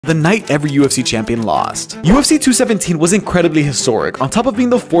The night every UFC champion lost. UFC 217 was incredibly historic. On top of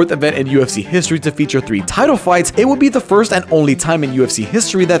being the 4th event in UFC history to feature 3 title fights, it would be the first and only time in UFC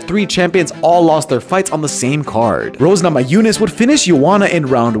history that 3 champions all lost their fights on the same card. Namajunas would finish Joanna in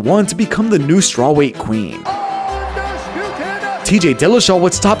round 1 to become the new strawweight queen. TJ Dillashaw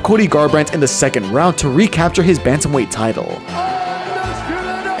would stop Cody Garbrandt in the 2nd round to recapture his bantamweight title.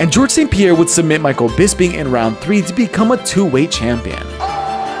 And st-Pierre would submit Michael Bisping in round 3 to become a 2-weight champion.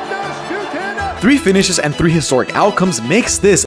 3 finishes and 3 historic outcomes makes this